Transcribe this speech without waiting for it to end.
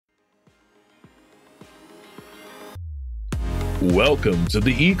Welcome to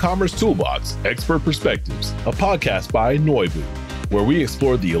the eCommerce Toolbox Expert Perspectives, a podcast by Noivo, where we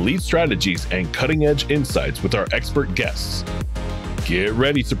explore the elite strategies and cutting-edge insights with our expert guests. Get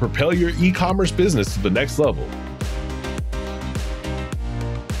ready to propel your e-commerce business to the next level.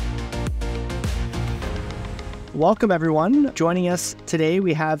 Welcome, everyone. Joining us today,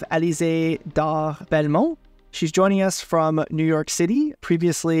 we have Alizée Dard Belmont. She's joining us from New York City,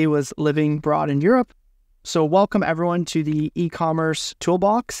 previously was living abroad in Europe. So welcome, everyone, to the e-commerce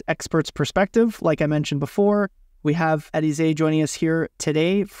Toolbox Expert's Perspective. Like I mentioned before, we have Alizée joining us here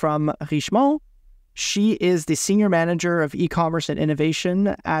today from Richemont. She is the Senior Manager of E-commerce and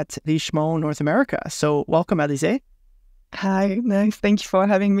Innovation at Richemont North America. So welcome, Alizée. Hi, nice. Thank you for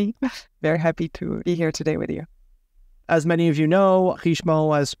having me. Very happy to be here today with you. As many of you know,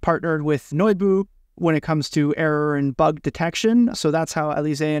 Richemont has partnered with Noivo when it comes to error and bug detection. So that's how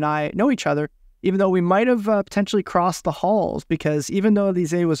Alizée and I know each other, even though we might have potentially crossed the halls, because even though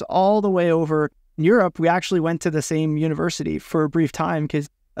Alizée was all the way over in Europe, we actually went to the same university for a brief time. Because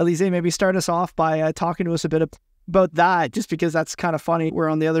Alizée, maybe start us off by talking to us a bit about that, just because that's kind of funny. We're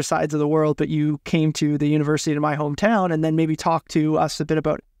on the other sides of the world, but you came to the university in my hometown, and then maybe talk to us a bit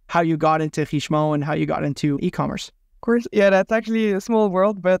about how you got into Richemont and how you got into e-commerce. Of course, yeah, that's actually a small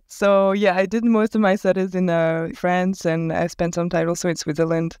world. But so, yeah, I did most of my studies in France, and I spent some time also in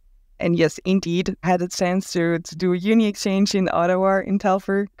Switzerland. And yes, indeed, had a chance to do a uni exchange in Ottawa, in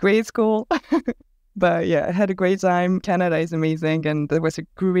Telford. Great school. But yeah, I had a great time. Canada is amazing. And there was a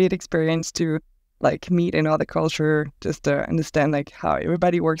great experience to meet another culture, just to understand how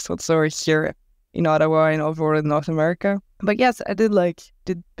everybody works also here in Ottawa and overall in North America. But yes, I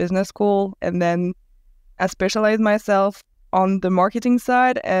did business school, and then I specialized myself on the marketing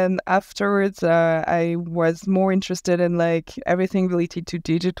side, and afterwards I was more interested in everything related to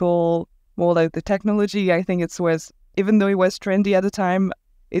digital, more like the technology. I think even though it was trendy at the time,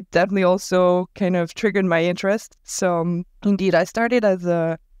 it definitely also kind of triggered my interest. So indeed, I started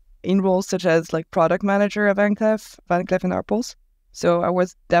in roles such as product manager at Cleef Arpels. So I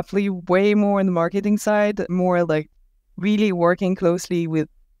was definitely way more on the marketing side, more really working closely with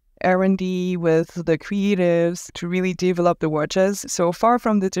R&D, with the creatives to really develop the watches. So far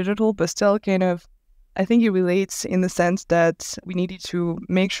from the digital, but still I think it relates in the sense that we needed to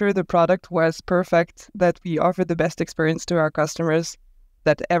make sure the product was perfect, that we offered the best experience to our customers,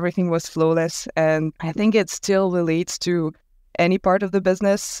 that everything was flawless. And I think it still relates to any part of the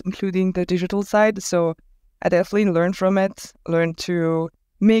business, including the digital side. So I definitely learned from it, learned to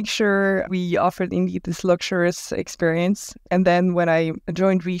make sure we offered indeed this luxurious experience. And then when I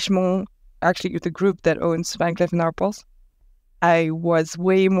joined Richemont, actually with the group that owns Cleef Arpels, I was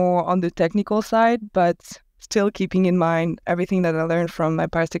way more on the technical side, but still keeping in mind everything that I learned from my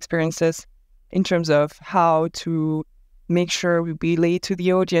past experiences in terms of how to make sure we relate to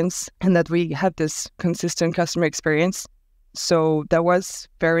the audience and that we have this consistent customer experience. So that was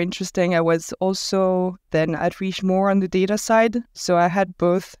very interesting. I was also then at Richemont on the data side. So I had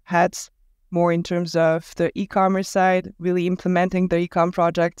both hats, more in terms of the e-commerce side, really implementing the e-com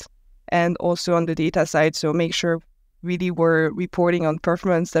project, and also on the data side. So make sure really we're reporting on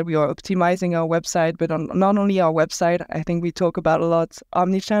performance, that we are optimizing our website, but on not only our website, I think we talk about a lot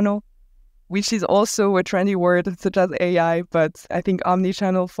Omnichannel, which is also a trendy word such as AI, but I think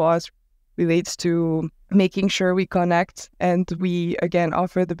Omnichannel for us relates to making sure we connect and we, again,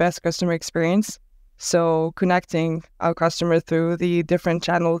 offer the best customer experience. So connecting our customer through the different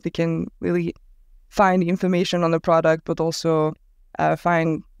channels, they can really find information on the product, but also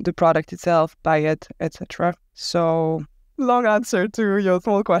find the product itself, buy it, etc. So long answer to your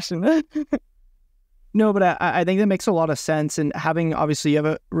small question. No, but I think that makes a lot of sense. And obviously, you have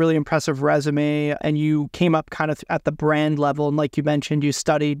a really impressive resume, and you came up kind of at the brand level. And like you mentioned, you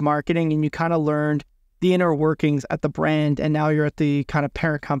studied marketing and you kind of learned the inner workings at the brand. And now you're at the kind of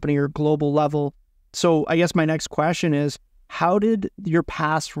parent company or global level. So I guess my next question is, how did your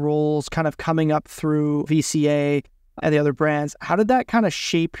past roles kind of coming up through VCA and the other brands, how did that kind of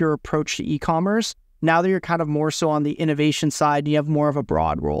shape your approach to e-commerce? Now that you're kind of more so on the innovation side, and you have more of a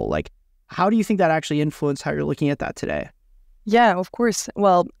broad role, how do you think that actually influenced how you're looking at that today? Yeah, of course.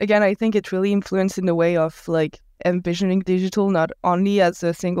 Well, again, I think it really influenced in the way of envisioning digital, not only as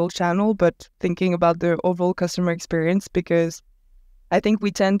a single channel, but thinking about the overall customer experience, because I think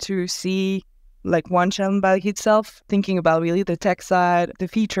we tend to see one channel by itself, thinking about really the tech side, the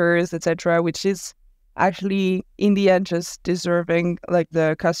features, etc., which is actually in the end just deserving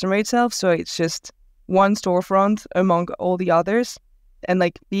the customer itself. So it's just one storefront among all the others. And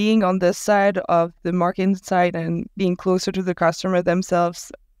being on this side of the marketing side and being closer to the customer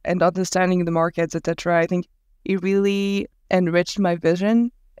themselves and understanding the markets, etc., I think it really enriched my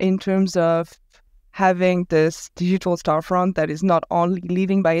vision in terms of having this digital storefront that is not only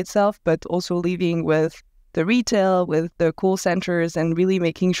living by itself, but also living with the retail, with the call centers, and really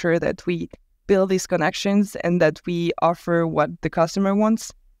making sure that we build these connections and that we offer what the customer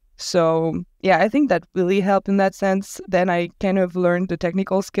wants. So yeah, I think that really helped in that sense. Then I kind of learned the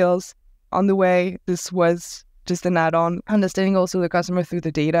technical skills on the way. This was just an add-on, understanding also the customer through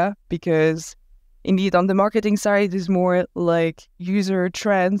the data, because indeed on the marketing side is more like user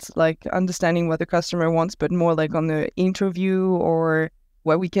trends, like understanding what the customer wants, but more like on the interview or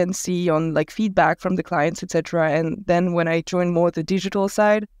what we can see on like feedback from the clients, etc. And then when I joined more the digital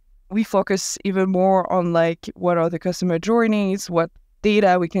side, we focus even more on like what are the customer journeys, what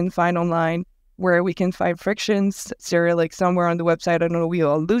data we can find online, where we can find frictions. So like somewhere on the website, I don't know, we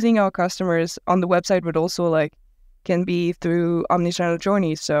are losing our customers on the website, but also like can be through omnichannel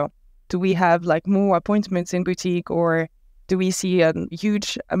journeys. So do we have like more appointments in boutique, or do we see a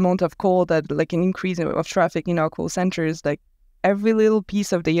huge amount of call that like an increase of traffic in our call centers? Like every little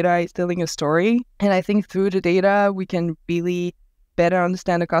piece of data is telling a story. And I think through the data, we can really better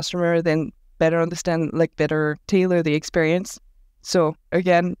understand the customer, then better tailor the experience. So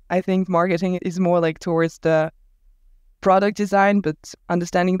again, I think marketing is more like towards the product design, but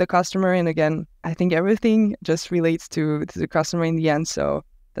understanding the customer. And again, I think everything just relates to the customer in the end. So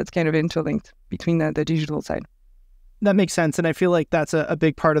that's kind of interlinked between the digital side. That makes sense. And I feel like that's a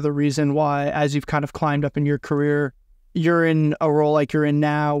big part of the reason why, as you've kind of climbed up in your career, you're in a role like you're in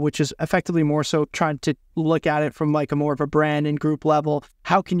now, which is effectively more so trying to look at it from like a more of a brand and group level.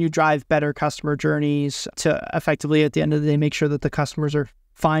 How can you drive better customer journeys to effectively, at the end of the day, make sure that the customers are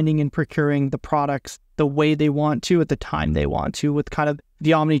finding and procuring the products the way they want to at the time they want to, with kind of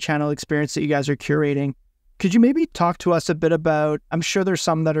the omni-channel experience that you guys are curating? Could you maybe talk to us a bit about, I'm sure there's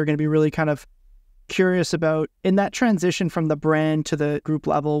some that are going to be really kind of curious about, in that transition from the brand to the group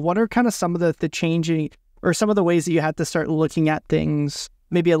level, what are kind of some of the changing or some of the ways that you had to start looking at things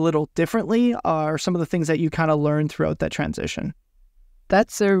maybe a little differently, or some of the things that you kind of learned throughout that transition?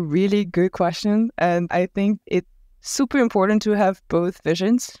 That's a really good question. And I think it's super important to have both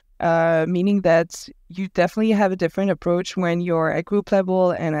visions, meaning that you definitely have a different approach when you're at group level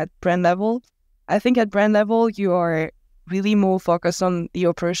and at brand level. I think at brand level, you are really more focused on the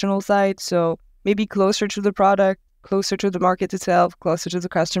operational side. So maybe closer to the product, closer to the market itself, closer to the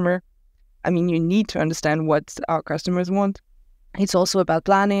customer. I mean, you need to understand what our customers want. It's also about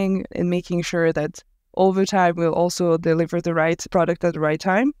planning and making sure that over time we'll also deliver the right product at the right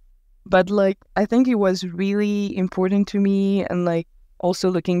time. But like, I think it was really important to me, and like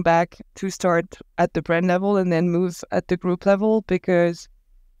also looking back, to start at the brand level and then move at the group level, because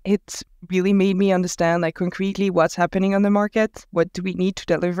it really made me understand like concretely what's happening on the market, what do we need to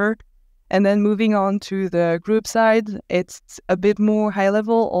deliver. And then moving on to the group side, it's a bit more high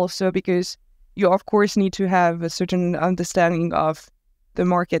level also, because you of course need to have a certain understanding of the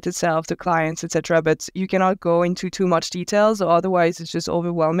market itself, the clients, etc. But you cannot go into too much details, or otherwise it's just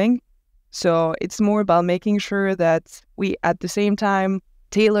overwhelming. So it's more about making sure that we at the same time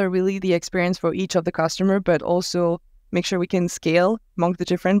tailor really the experience for each of the customer, but also make sure we can scale among the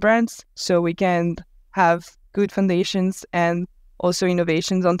different brands, so we can have good foundations and also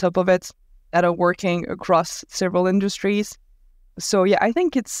innovations on top of it that are working across several industries. So yeah, I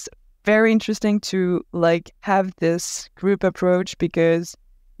think it's very interesting to like have this group approach, because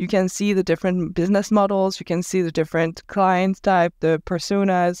you can see the different business models, you can see the different client type, the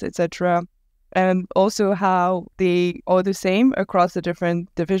personas, etc. And also how they are the same across the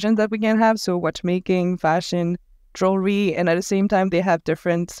different divisions that we can have. So watchmaking, fashion, jewelry, and at the same time they have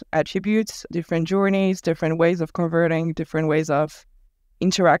different attributes, different journeys, different ways of converting, different ways of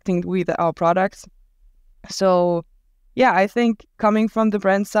interacting with our products. So yeah, I think coming from the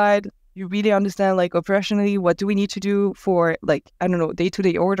brand side, you really understand like operationally, what do we need to do for like, I don't know,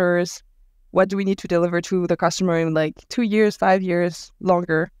 day-to-day orders? What do we need to deliver to the customer in like 2 years, 5 years,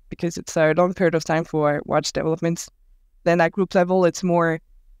 longer, because it's a long period of time for watch developments. Then at group level, it's more,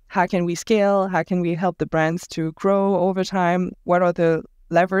 how can we scale? How can we help the brands to grow over time? What are the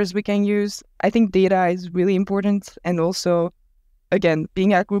levers we can use? I think data is really important. And also, again,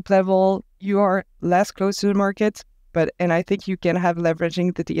 being at group level, you are less close to the market, and I think you can have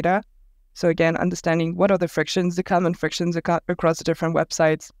leveraging the data. So again, understanding what are the frictions, the common frictions across the different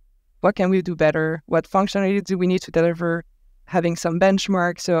websites. What can we do better? What functionality do we need to deliver? Having some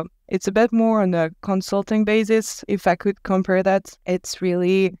benchmarks. So it's a bit more on a consulting basis. If I could compare that, it's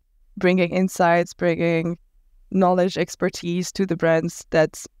really bringing insights, bringing knowledge, expertise to the brands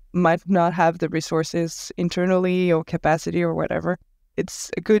that might not have the resources internally or capacity or whatever.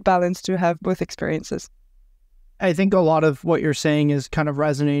 It's a good balance to have both experiences. I think a lot of what you're saying is kind of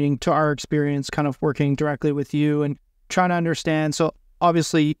resonating to our experience, kind of working directly with you and trying to understand. So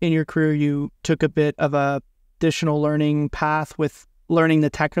obviously in your career, you took a bit of a additional learning path with learning the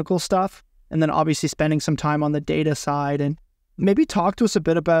technical stuff, and then obviously spending some time on the data side. And maybe talk to us a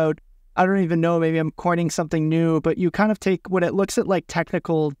bit about, I don't even know, maybe I'm coining something new, but you kind of take when it looks at like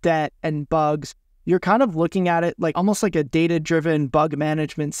technical debt and bugs, you're kind of looking at it like almost like a data-driven bug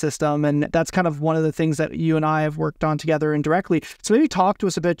management system. And that's kind of one of the things that you and I have worked on together indirectly. So maybe talk to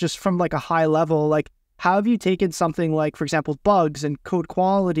us a bit just from like a high level, like how have you taken something like, for example, bugs and code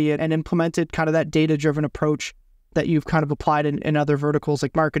quality and implemented kind of that data-driven approach that you've kind of applied in other verticals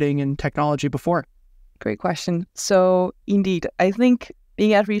like marketing and technology before? Great question. So indeed, I think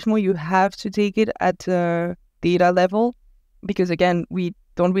being at Richemont, you have to take it at the data level, because again, we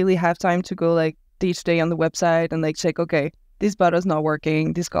don't really have time to go like day to day on the website and like check, okay, this button's not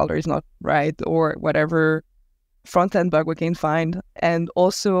working, this color is not right, or whatever front end bug we can find. And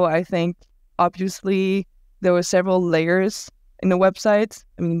also, I think obviously there were several layers in the website.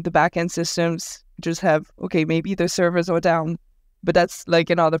 I mean, the backend systems just have, okay, maybe the servers are down, but that's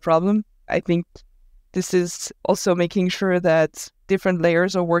like another problem. I think this is also making sure that different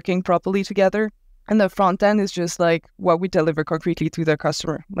layers are working properly together. And the front end is just like what we deliver concretely to the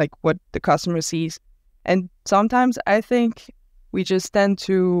customer, like what the customer sees. And sometimes I think we just tend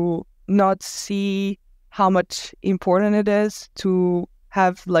to not see how much important it is to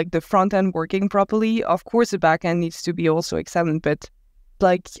have like the front end working properly. Of course, the back end needs to be also excellent, but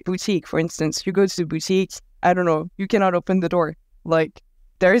like boutique, for instance, you go to the boutique, I don't know, you cannot open the door. Like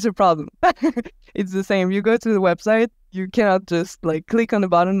there is a problem. It's the same. You go to the website, you cannot just like click on the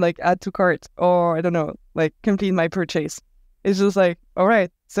button, like add to cart, or I don't know, like complete my purchase. It's just like, all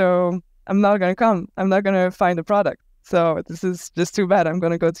right, so I'm not going to come. I'm not going to find the product. So this is just too bad. I'm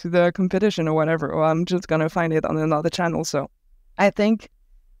going to go to the competition or whatever, or I'm just going to find it on another channel. So I think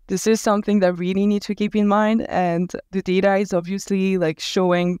this is something that really need to keep in mind. And the data is obviously like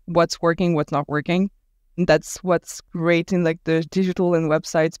showing what's working, what's not working. And that's what's great in like the digital and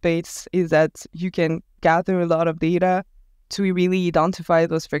website space, is that you can gather a lot of data to really identify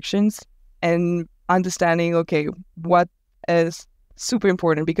those frictions and understanding, okay, what is super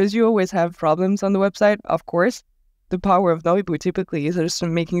important, because you always have problems on the website, of course. The power of Noivo typically is just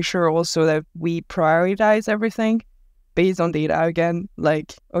making sure also that we prioritize everything based on data again,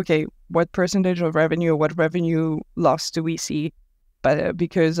 like, okay, what percentage of revenue or what revenue loss do we see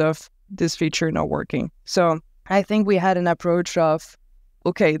because of this feature not working? So I think we had an approach of,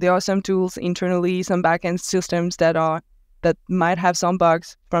 okay, there are some tools internally, some backend systems that might have some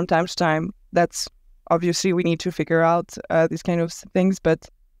bugs from time to time. That's obviously we need to figure out these kind of things, but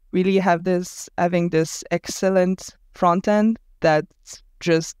really having this excellent front end that's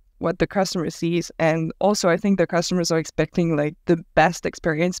just what the customer sees. And also I think the customers are expecting like the best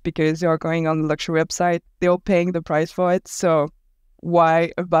experience, because they are going on the luxury website, they're paying the price for it. So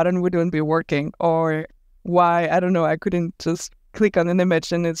why a button wouldn't be working, or why, I don't know, I couldn't just click on an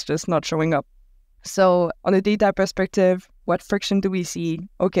image and it's just not showing up. So on a data perspective, what friction do we see?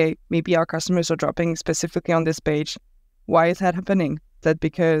 Okay, maybe our customers are dropping specifically on this page. Why is that happening? Is that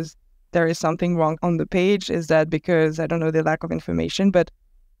because there is something wrong on the page? Is that because, I don't know, the lack of information? But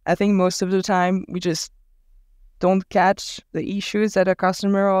I think most of the time we just don't catch the issues that a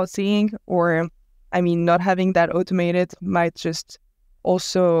customer are seeing, or, I mean, not having that automated might just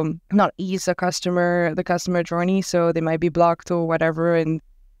also not ease the customer journey. So they might be blocked or whatever. And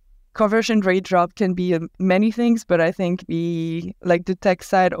conversion rate drop can be many things, but I think we, like the tech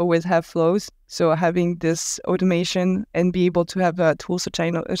side, always have flows. So having this automation and be able to have tools such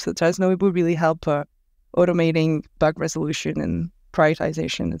as Noivo really help automating bug resolution and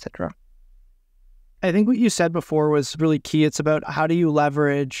prioritization, etc. I think what you said before was really key. It's about how do you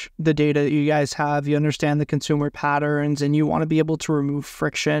leverage the data that you guys have. You understand the consumer patterns, and you want to be able to remove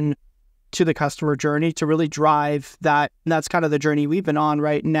friction to the customer journey to really drive that. And that's kind of the journey we've been on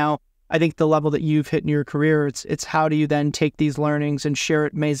right now. I think the level that you've hit in your career, it's how do you then take these learnings and share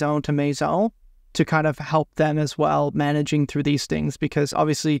it maison to maison to kind of help them as well managing through these things, because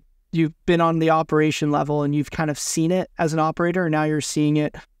obviously you've been on the operation level and you've kind of seen it as an operator, and now you're seeing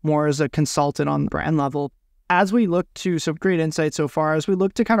it more as a consultant on the brand level. As we look to some great insight so far, as we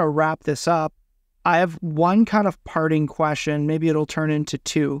look to kind of wrap this up, I have one kind of parting question. Maybe it'll turn into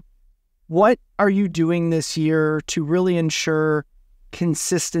two. What are you doing this year to really ensure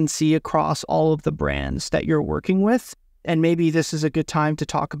consistency across all of the brands that you're working with? And maybe this is a good time to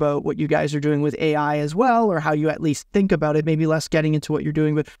talk about what you guys are doing with AI as well, or how you at least think about it, maybe less getting into what you're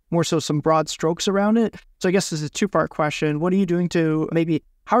doing, but more so some broad strokes around it. So I guess this is a two-part question. What are you doing to maybe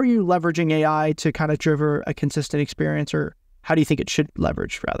How are you leveraging AI to kind of deliver a consistent experience, or how do you think it should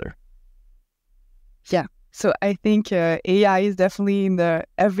leverage rather? Yeah. So I think AI is definitely in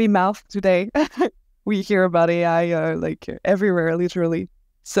every mouth today. We hear about AI like everywhere, literally.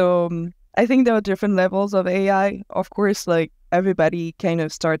 So I think there are different levels of AI. Of course, like everybody kind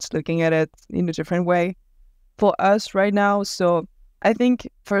of starts looking at it in a different way. For us right now, so I think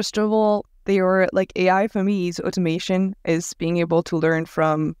first of all, like AI for me is automation, is being able to learn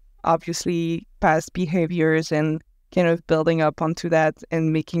from obviously past behaviors and kind of building up onto that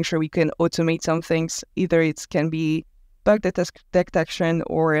and making sure we can automate some things. Either it can be bug detection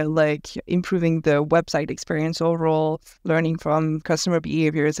or like improving the website experience overall, learning from customer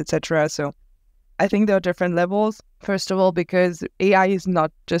behaviors, etc. So I think there are different levels. First of all, because AI is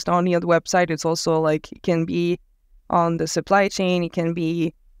not just only on the website, it's also like it can be on the supply chain, it can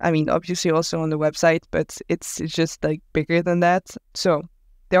be, I mean, obviously also on the website, but it's just like bigger than that. So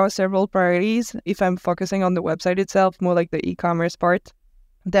there are several priorities. If I'm focusing on the website itself, more like the e-commerce part,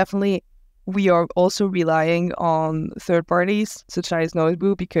 definitely we are also relying on third parties such as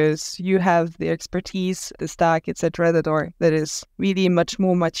Noivo, because you have the expertise, the stack, etc. that is really much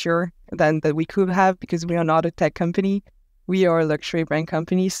more mature than that we could have, because we are not a tech company. We are a luxury brand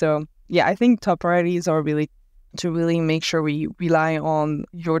company. So yeah, I think top priorities are really to really make sure we rely on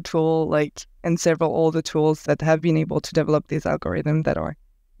your tool, like, and all the tools that have been able to develop these algorithms that are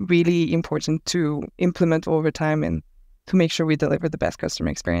really important to implement over time and to make sure we deliver the best customer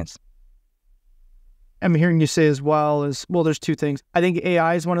experience. I'm hearing you say as well, there's two things. I think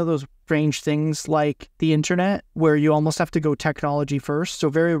AI is one of those strange things like the internet where you almost have to go technology first. So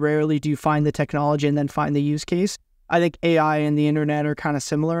very rarely do you find the technology and then find the use case. I think AI and the internet are kind of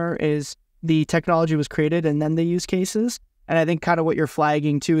similar, is the technology was created and then the use cases. And I think kind of what you're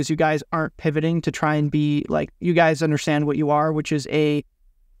flagging too is you guys aren't pivoting to try and be like, you guys understand what you are, which is a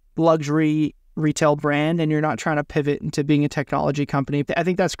luxury retail brand, and you're not trying to pivot into being a technology company. I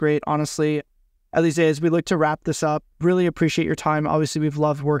think that's great, honestly. Alizée, as we look to wrap this up, really appreciate your time. Obviously, we've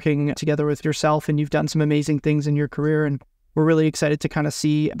loved working together with yourself, and you've done some amazing things in your career, and we're really excited to kind of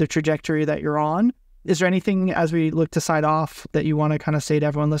see the trajectory that you're on. Is there anything as we look to sign off that you want to kind of say to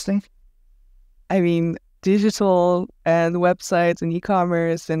everyone listening? I mean, digital and websites and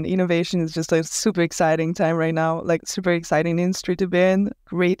e-commerce and innovation is just a super exciting time right now, like super exciting industry to be in,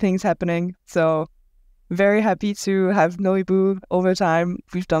 great things happening. So very happy to have Noivo over time.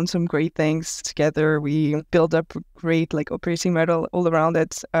 We've done some great things together. We built up a great like operating model all around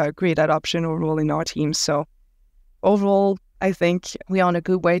it, great adoption overall in our team. So overall, I think we're on a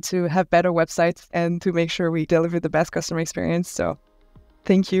good way to have better websites and to make sure we deliver the best customer experience. So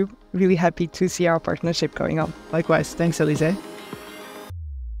thank you. Really happy to see our partnership going on. Likewise. Thanks, Alizée.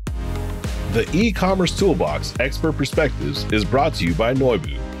 The e-commerce toolbox Expert Perspectives is brought to you by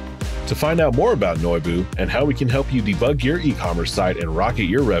Noivo. To find out more about Noivo and how we can help you debug your e-commerce site and rocket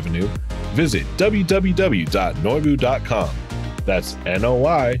your revenue, visit www.noivo.com. That's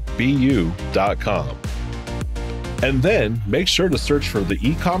noibu.com. And then make sure to search for the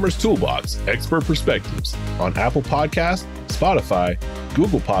e-commerce toolbox Expert Perspectives on Apple Podcasts, Spotify,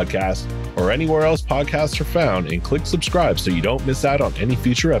 Google Podcasts, or anywhere else podcasts are found, and click subscribe so you don't miss out on any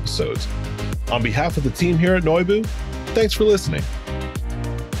future episodes. On behalf of the team here at Noivo, thanks for listening.